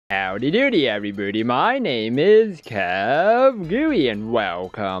Howdy doody everybody, my name is KevGuuey and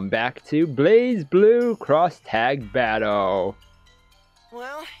welcome back to BlazBlue Cross Tag Battle.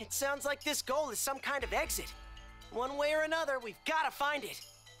 Well, it sounds like this goal is some kind of exit. One way or another, we've got to find it.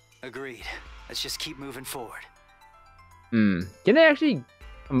 Agreed. Let's just keep moving forward. Can they actually,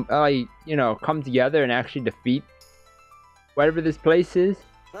 come together and actually defeat whatever this place is?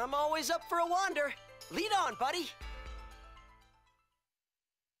 I'm always up for a wander. Lead on, buddy.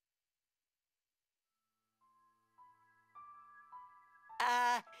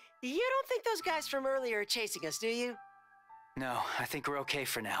 You don't think those guys from earlier are chasing us, do you? No, I think we're okay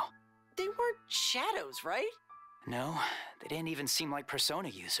for now. They weren't shadows, right? No, they didn't even seem like Persona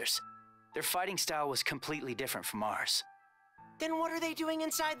users. Their fighting style was completely different from ours. Then what are they doing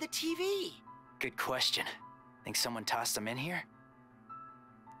inside the TV? Good question. Think someone tossed them in here?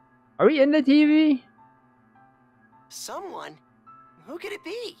 Are we in the TV? Someone? Who could it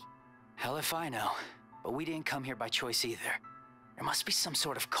be? Hell if I know. But we didn't come here by choice either. There must be some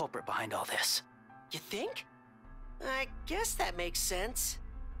sort of culprit behind all this. You think? I guess that makes sense.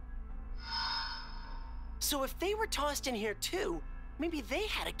 So if they were tossed in here too, maybe they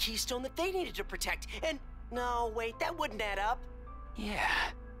had a keystone that they needed to protect, and... No, wait, that wouldn't add up. Yeah.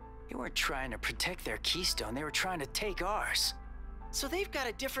 They weren't trying to protect their keystone, they were trying to take ours. So they've got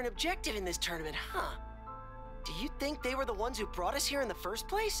a different objective in this tournament, huh? Do you think they were the ones who brought us here in the first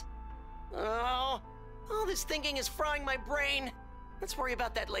place? Oh, all this thinking is frying my brain. Let's worry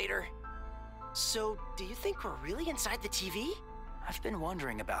about that later. So, do you think we're really inside the TV? I've been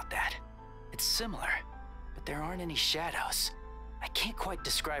wondering about that. It's similar, but there aren't any shadows. I can't quite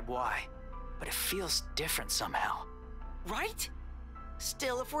describe why, but it feels different somehow. Right?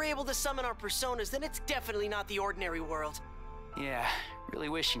 Still, if we're able to summon our personas, then it's definitely not the ordinary world. Yeah, really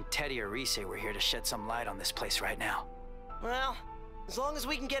wishing Teddy or RWBY were here to shed some light on this place right now. Well, as long as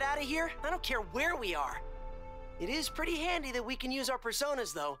we can get out of here, I don't care where we are. It is pretty handy that we can use our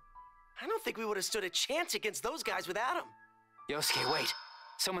personas, though. I don't think we would have stood a chance against those guys without them. Yosuke, wait.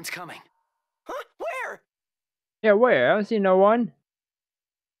 Someone's coming. Huh? Where? Yeah, where? I don't see no one.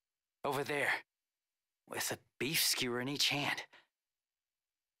 Over there. With a beef skewer in each hand.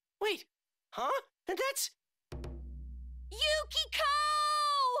 Wait. Huh? And that's... Yukiko!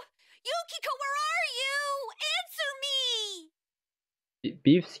 Yukiko, where are you? Answer me!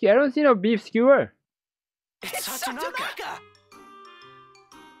 Beef skewer? I don't see no beef skewer. It's Satonaka!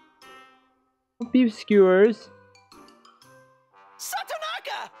 Beef skewers.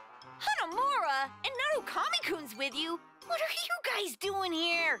 Satonaka! Hanamura and Narukami-kun's with you. What are you guys doing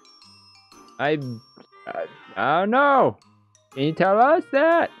here? I don't know. Can you tell us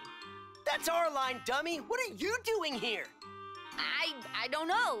that? That's our line, dummy. What are you doing here? I don't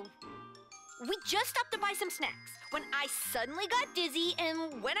know. We just stopped to buy some snacks when I suddenly got dizzy,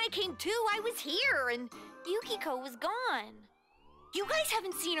 and when I came to, I was here, and Yukiko was gone. You guys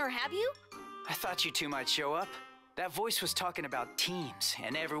haven't seen her, have you? I thought you two might show up. That voice was talking about teams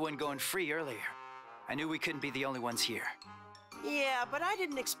and everyone going free earlier. I knew we couldn't be the only ones here. Yeah, but I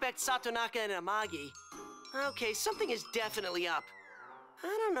didn't expect Satonaka and Amagi. Okay, something is definitely up. I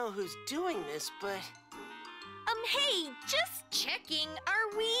don't know who's doing this, but... Hey, just checking.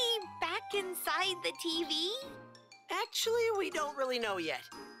 Are we back inside the TV? Actually, we don't really know yet.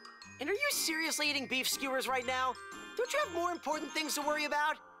 And are you seriously eating beef skewers right now? Don't you have more important things to worry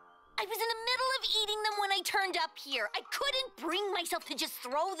about? I was in the middle of eating them when I turned up here. I couldn't bring myself to just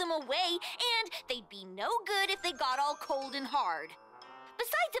throw them away, and they'd be no good if they got all cold and hard.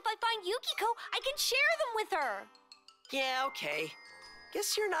 Besides, if I find Yukiko, I can share them with her. Yeah, okay.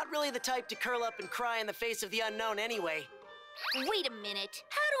 Guess you're not really the type to curl up and cry in the face of the unknown anyway. Wait a minute.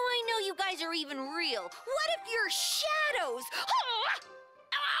 How do I know you guys are even real? What if you're shadows? Oh,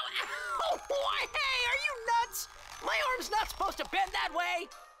 hey, are you nuts? My arm's not supposed to bend that way.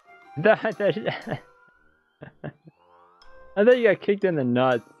 I thought you got kicked in the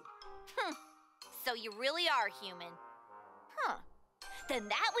nuts. So you really are human. Huh. Then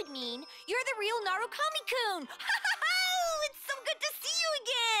that would mean you're the real Narukami-kun. It's so good to see you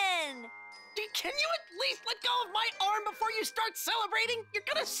again. Can you at least let go of my arm before you start celebrating? You're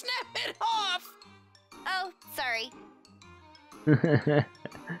gonna snap it off. Oh, sorry.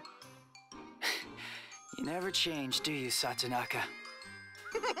 You never change, do you, Satonaka?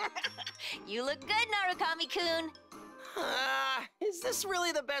 You look good, Narukami-kun. Is this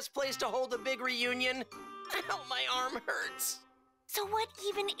really the best place to hold a big reunion? Ow, my arm hurts. So what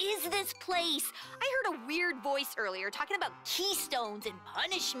even is this place? I heard a weird voice earlier talking about keystones and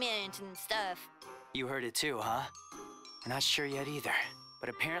punishment and stuff. You heard it too, huh? We're not sure yet either, but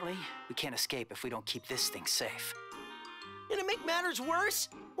apparently we can't escape if we don't keep this thing safe. And to make matters worse,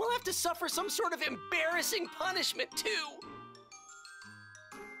 we'll have to suffer some sort of embarrassing punishment, too.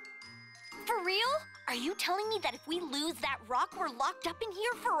 For real? Are you telling me that if we lose that rock, we're locked up in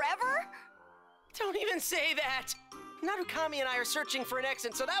here forever? Don't even say that. Narukami and I are searching for an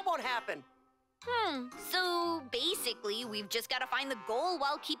exit, so that won't happen. So basically, we've just got to find the goal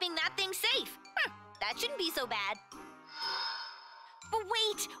while keeping that thing safe. That shouldn't be so bad. But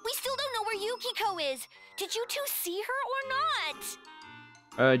wait, we still don't know where Yukiko is. Did you two see her or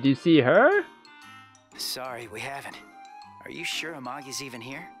not? Do you see her? Sorry, we haven't. Are you sure Amagi's even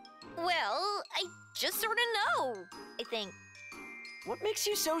here? Well, I just sort of know, I think. What makes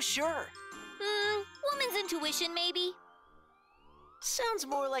you so sure? Woman's intuition, maybe. Sounds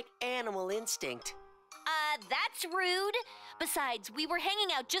more like animal instinct. That's rude. Besides, we were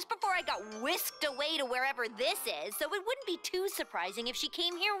hanging out just before I got whisked away to wherever this is, so it wouldn't be too surprising if she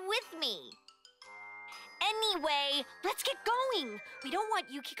came here with me. Anyway, let's get going. We don't want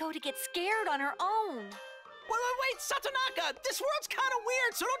Yukiko to get scared on her own. Wait, Satonaka! This world's kind of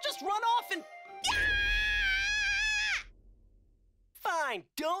weird, so don't just run off and... Fine,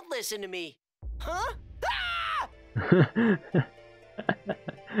 don't listen to me. Huh? Ah!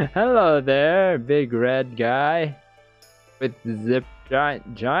 Hello there, big red guy. With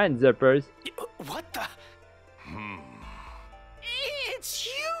giant zippers. What the? It's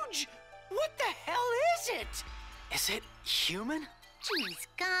huge! What the hell is it? Is it human? Jeez,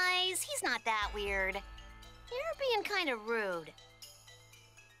 guys, he's not that weird. You're being kind of rude.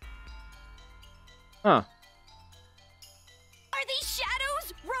 Huh. Are these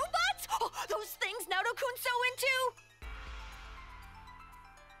shadows? Robots? Oh, those things Naruto-kun's so into?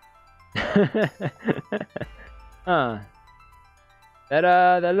 Huh. That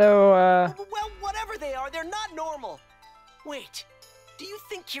little, Well, whatever they are, they're not normal. Wait, do you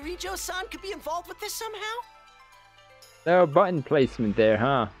think Kirijo-san could be involved with this somehow? little button placement there,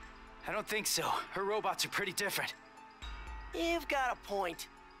 huh? I don't think so. Her robots are pretty different. You've got a point.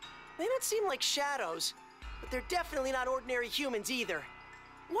 They don't seem like shadows, but they're definitely not ordinary humans either.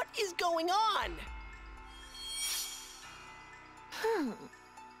 What is going on?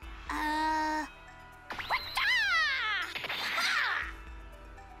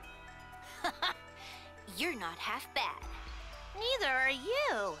 You're not half bad. Neither are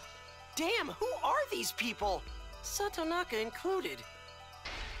you. Damn, who are these people? Satonaka included.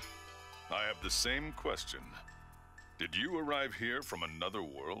 I have the same question. Did you arrive here from another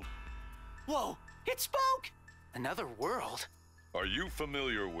world? Whoa, it spoke! Another world? Are you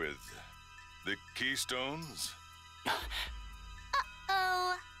familiar with the Keystones?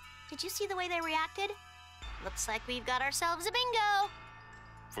 Uh-oh. Did you see the way they reacted? Looks like we've got ourselves a bingo.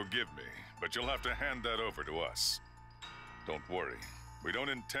 Forgive me, but you'll have to hand that over to us. Don't worry, we don't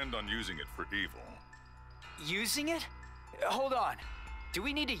intend on using it for evil. Using it? Hold on. Do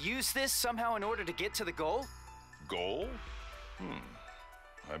we need to use this somehow in order to get to the goal? Goal?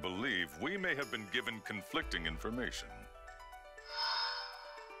 I believe we may have been given conflicting information.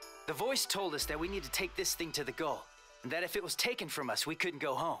 The voice told us that we need to take this thing to the goal, and that if it was taken from us, we couldn't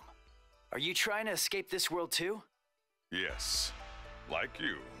go home. Are you trying to escape this world too? Yes. Like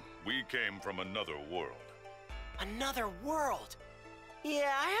you, we came from another world. Another world?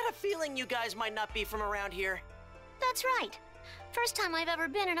 Yeah, I had a feeling you guys might not be from around here. That's right. First time I've ever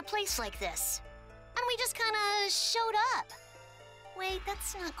been in a place like this. And we just kinda showed up. Wait,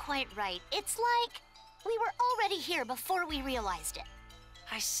 that's not quite right. It's like we were already here before we realized it.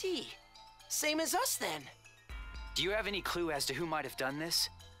 I see. Same as us then. Do you have any clue as to who might have done this?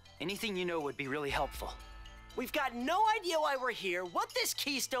 Anything you know would be really helpful. We've got no idea why we're here, what this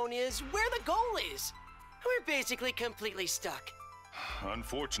keystone is, where the goal is. We're basically completely stuck.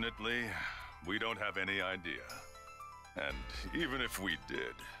 Unfortunately, we don't have any idea. And even if we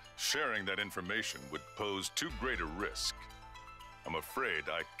did, sharing that information would pose too great a risk. I'm afraid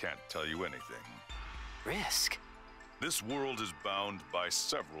I can't tell you anything. Risk? This world is bound by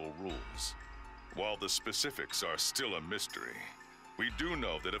several rules. While the specifics are still a mystery, we do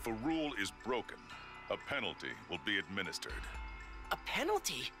know that if a rule is broken, a penalty will be administered. A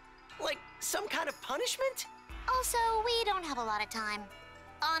penalty? Like some kind of punishment? Also, we don't have a lot of time.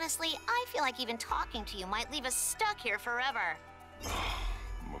 Honestly, I feel like even talking to you might leave us stuck here forever.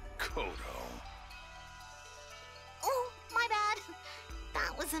 Makoto. Oh, my bad.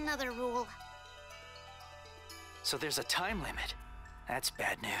 That was another rule. So there's a time limit. That's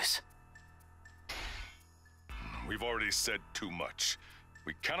bad news. We've already said too much.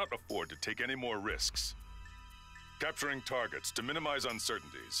 We cannot afford to take any more risks. Capturing targets to minimize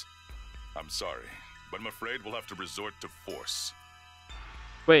uncertainties. I'm sorry, but I'm afraid we'll have to resort to force.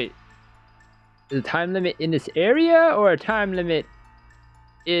 Wait. Is a time limit in this area or a time limit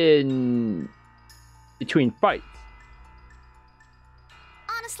in between fights?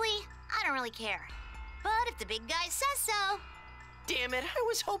 Honestly, I don't really care. But if the big guy says so... Damn it, I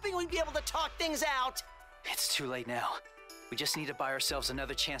was hoping we'd be able to talk things out. It's too late now. We just need to buy ourselves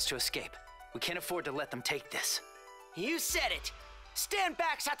another chance to escape. We can't afford to let them take this. You said it. Stand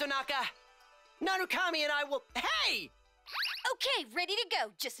back, Satonaka. Narukami and I will... Hey! Okay, ready to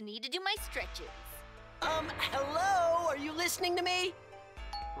go. Just need to do my stretches. Hello? Are you listening to me?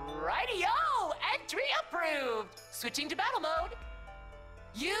 Righty-o! Entry approved! Switching to battle mode.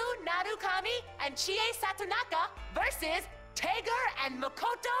 You, Narukami, and Chie Satonaka versus Tager and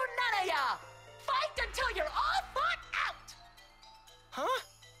Makoto Nanaya. Fight until you're all fought out! Huh?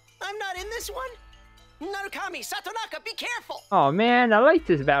 I'm not in this one? Narukami, Satonaka, be careful! Oh man, I like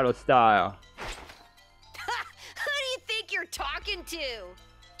this battle style. Who do you think you're talking to?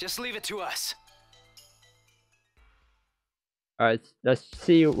 Just leave it to us. Alright, let's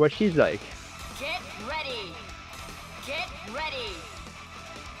see what she's like. Get ready! Get ready!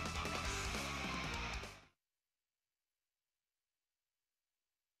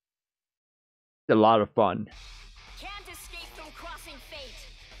 It's a lot of fun. Can't escape from crossing fate.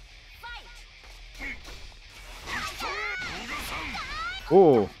 Fight!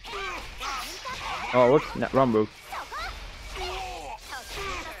 Ooh. Oh, whoops, not wrong move.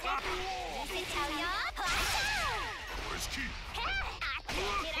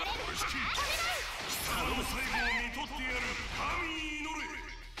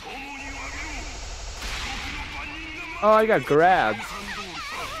 Oh, I got grabbed.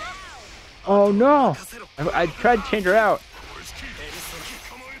 Oh no! I tried to change her out.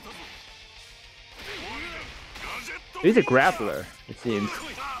 He's a grappler, it seems.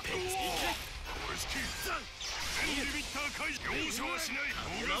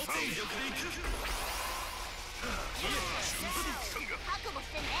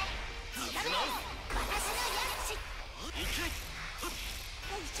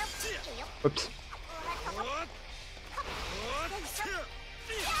 Whoops.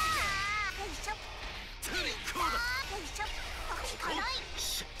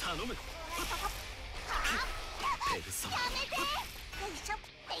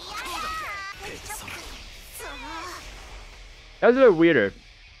 That was a little weirder.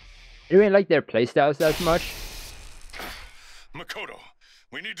 You didn't like their playstyles as much? Makoto,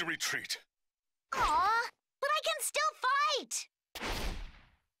 we need to retreat. Aw, but I can still fight!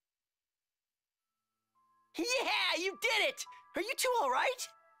 Yeah, you did it! Are you two alright?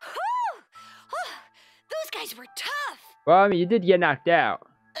 Whew! Oh, those guys were tough. Well, I mean, you did get knocked out.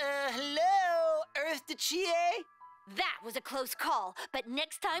 Hello, Earth to Chie? That was a close call, but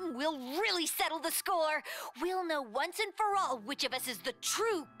next time we'll really settle the score. We'll know once and for all which of us is the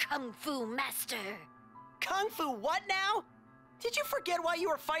true Kung Fu master. Kung Fu what now? Did you forget why you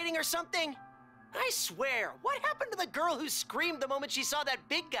were fighting or something? I swear, what happened to the girl who screamed the moment she saw that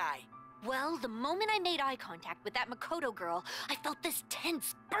big guy? Well, the moment I made eye contact with that Makoto girl, I felt this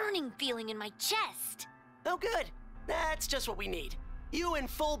tense, burning feeling in my chest. Oh good, that's just what we need. You in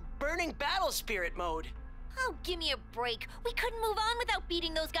full burning battle spirit mode. Oh, give me a break. We couldn't move on without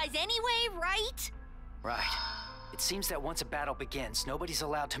beating those guys anyway, right? Right. It seems that once a battle begins, nobody's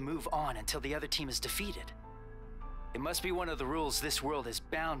allowed to move on until the other team is defeated. It must be one of the rules this world is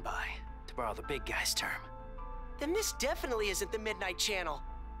bound by, to borrow the big guy's term. Then this definitely isn't the Midnight Channel.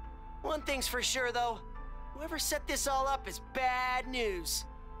 One thing's for sure, though. Whoever set this all up is bad news.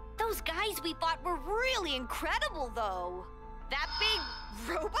 Those guys we fought were really incredible, though. That big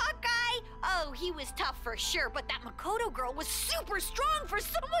robot guy? Oh, he was tough for sure, but that Makoto girl was super strong for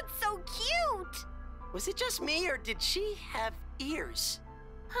someone so cute! Was it just me, or did she have ears?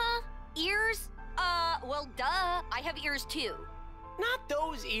 Huh? Ears? Well, duh. I have ears, too. Not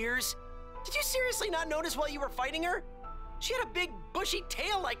those ears. Did you seriously not notice while you were fighting her? She had a big, bushy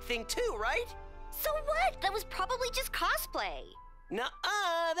tail-like thing, too, right? So what? That was probably just cosplay.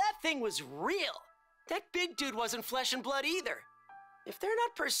 Nuh-uh, that thing was real. That big dude wasn't flesh and blood either. If they're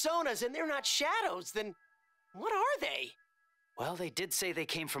not personas and they're not shadows, then what are they? Well, they did say they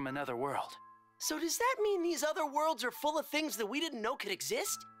came from another world. So does that mean these other worlds are full of things that we didn't know could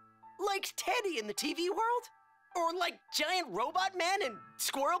exist? Like Teddy in the TV world? Or like giant robot men and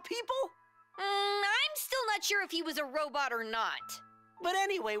squirrel people? I'm still not sure if he was a robot or not. But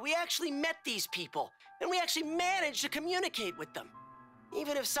anyway, we actually met these people, and we actually managed to communicate with them.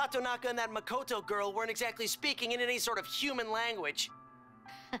 Even if Satonaka and that Makoto girl weren't exactly speaking in any sort of human language.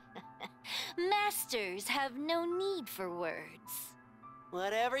 Masters have no need for words.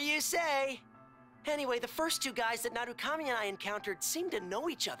 Whatever you say. Anyway, the first two guys that Narukami and I encountered seemed to know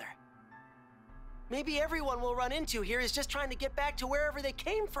each other. Maybe everyone we'll run into here is just trying to get back to wherever they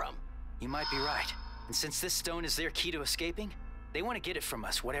came from. You might be right. And since this stone is their key to escaping, they want to get it from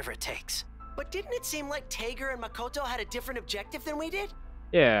us, whatever it takes. But didn't it seem like Tager and Makoto had a different objective than we did?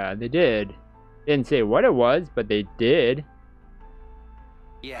 Yeah, they did. Didn't say what it was, but they did.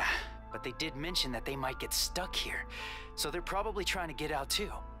 Yeah, but they did mention that they might get stuck here. So they're probably trying to get out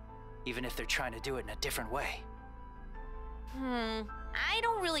too. Even if they're trying to do it in a different way. I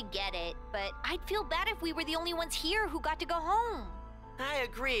don't really get it, but I'd feel bad if we were the only ones here who got to go home. I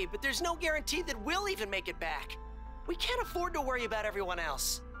agree, but there's no guarantee that we'll even make it back. We can't afford to worry about everyone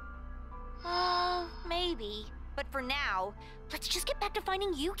else. Maybe. But for now, let's just get back to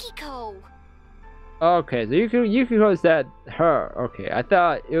finding Yukiko. Okay, so Yukiko's that her. Okay, I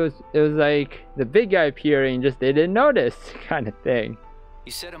thought it was like the big guy appearing, just they didn't notice kind of thing.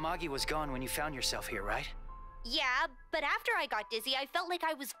 You said Amagi was gone when you found yourself here, right? Yeah, but after I got dizzy, I felt like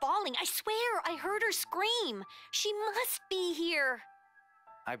I was falling. I swear, I heard her scream. She must be here.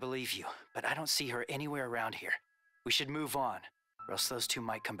 I believe you, but I don't see her anywhere around here. We should move on, or else those two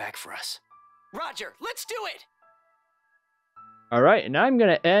might come back for us. Roger, let's do it! Alright, and I'm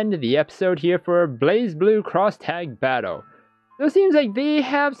gonna end the episode here for BlazBlue Cross Tag Battle. So it seems like they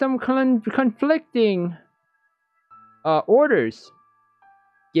have some conflicting orders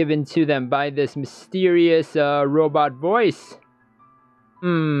given to them by this mysterious robot voice.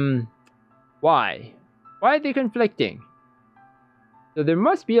 Why? Why are they conflicting? So there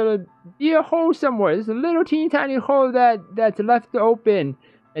must be a hole somewhere. There's a little teeny tiny hole that's left open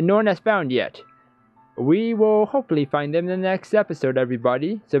and no one has found yet. We will hopefully find them in the next episode,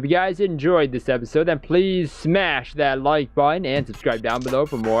 everybody. So if you guys enjoyed this episode, then please smash that like button and subscribe down below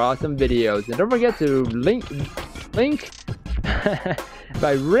for more awesome videos. And don't forget to link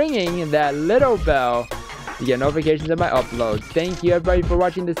by ringing that little bell to get notifications of my uploads. Thank you everybody for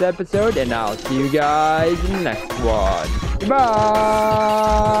watching this episode, and I'll see you guys in the next one.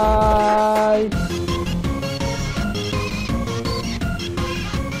 Goodbye!